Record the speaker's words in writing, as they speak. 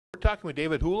talking with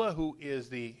David Hula, who is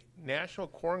the National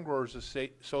Corn Growers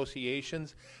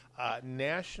Association's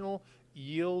national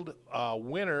yield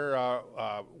winner,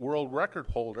 world record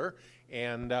holder.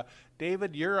 And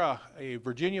David, you're a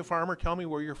Virginia farmer. Tell me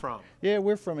where you're from. Yeah,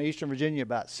 we're from Eastern Virginia,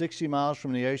 about 60 miles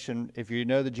from the ocean, if you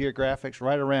know the geographics,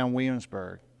 right around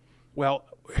Williamsburg. Well,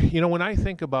 you know, when I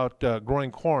think about growing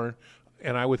corn,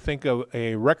 and I would think of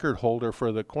a record holder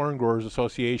for the Corn Growers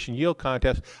Association yield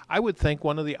contest, I would think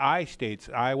one of the I states,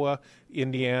 Iowa,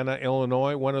 Indiana,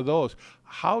 Illinois, one of those.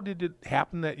 How did it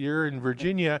happen that you're in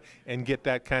Virginia and get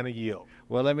that kind of yield?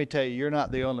 Well, let me tell you, you're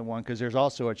not the only one, because there's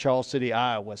also a Charles City,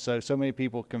 Iowa. So many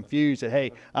people confuse that,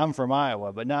 hey, I'm from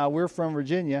Iowa. But now we're from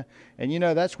Virginia, and you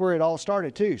know, that's where it all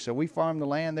started too. So we farmed the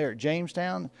land there at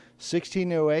Jamestown,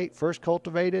 1608, first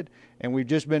cultivated, and we've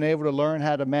just been able to learn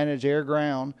how to manage air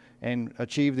ground and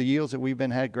achieve the yields that we've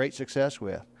had great success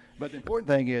with. But the important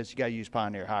thing is you got to use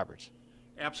Pioneer hybrids.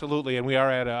 Absolutely, and we are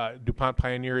at a DuPont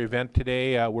Pioneer event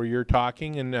today where you're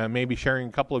talking and maybe sharing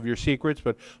a couple of your secrets,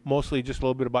 but mostly just a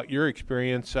little bit about your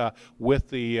experience with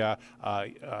the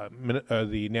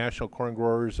National Corn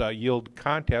Growers Yield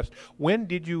Contest. When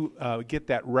did you get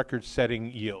that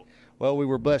record-setting yield? Well, we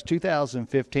were blessed.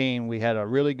 2015, we had a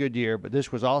really good year, but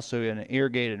this was also in an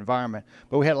irrigated environment.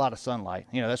 But we had a lot of sunlight.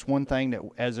 You know, that's one thing that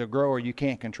as a grower you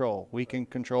can't control. We can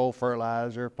control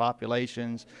fertilizer,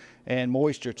 populations, and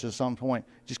moisture to some point.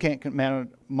 Just can't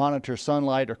monitor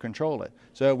sunlight or control it.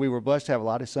 So we were blessed to have a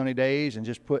lot of sunny days and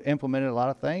just implemented a lot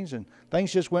of things, and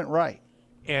things just went right.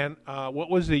 And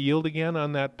what was the yield again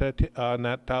on that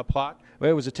plot? Well,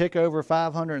 it was a tick over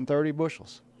 530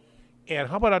 bushels. And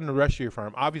how about on the rest of your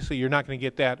farm? Obviously, you're not going to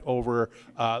get that over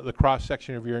the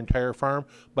cross-section of your entire farm,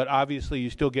 but obviously you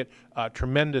still get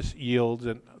tremendous yields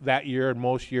that year and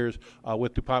most years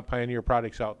with DuPont Pioneer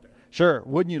products out there. Sure.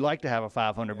 Wouldn't you like to have a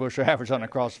 500 bushel average on a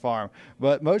cross farm?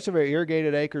 But most of our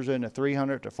irrigated acres are in the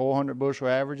 300 to 400 bushel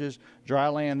averages. Dry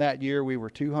land that year, we were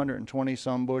 220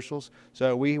 some bushels.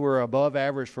 So we were above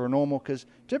average for normal, because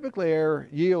typically our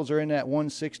yields are in that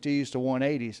 160s to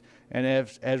 180s. And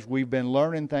as we've been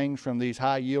learning things from these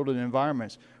high yielded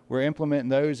environments, we're implementing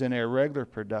those in our regular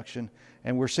production,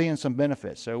 and we're seeing some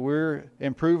benefits. So we're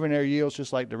improving our yields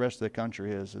just like the rest of the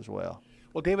country is as well.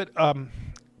 Well, David,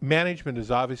 management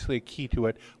is obviously a key to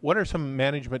it. What are some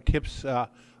management tips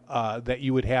that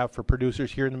you would have for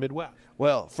producers here in the Midwest?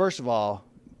 Well, first of all,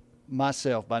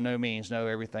 myself by no means know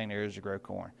everything there is to grow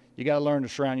corn. You got to learn to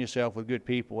surround yourself with good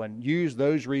people and use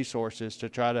those resources to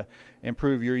try to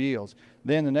improve your yields.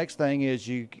 Then the next thing is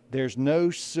there's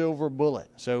no silver bullet.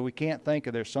 So we can't think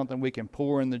of there's something we can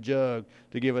pour in the jug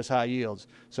to give us high yields.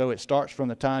 So it starts from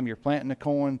the time you're planting the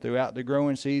corn throughout the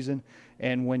growing season.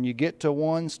 And when you get to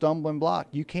one stumbling block,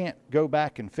 you can't go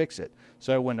back and fix it.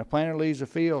 So when the planter leaves the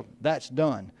field, that's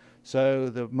done. So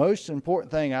the most important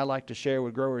thing I like to share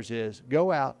with growers is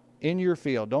go out in your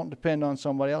field. Don't depend on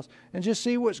somebody else, and just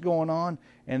see what's going on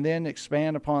and then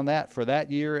expand upon that for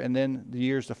that year and then the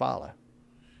years to follow.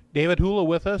 David Hula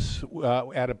with us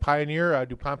at a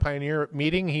DuPont Pioneer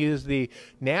meeting. He is the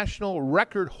national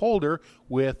record holder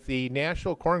with the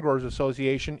National Corn Growers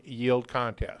Association Yield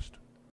Contest.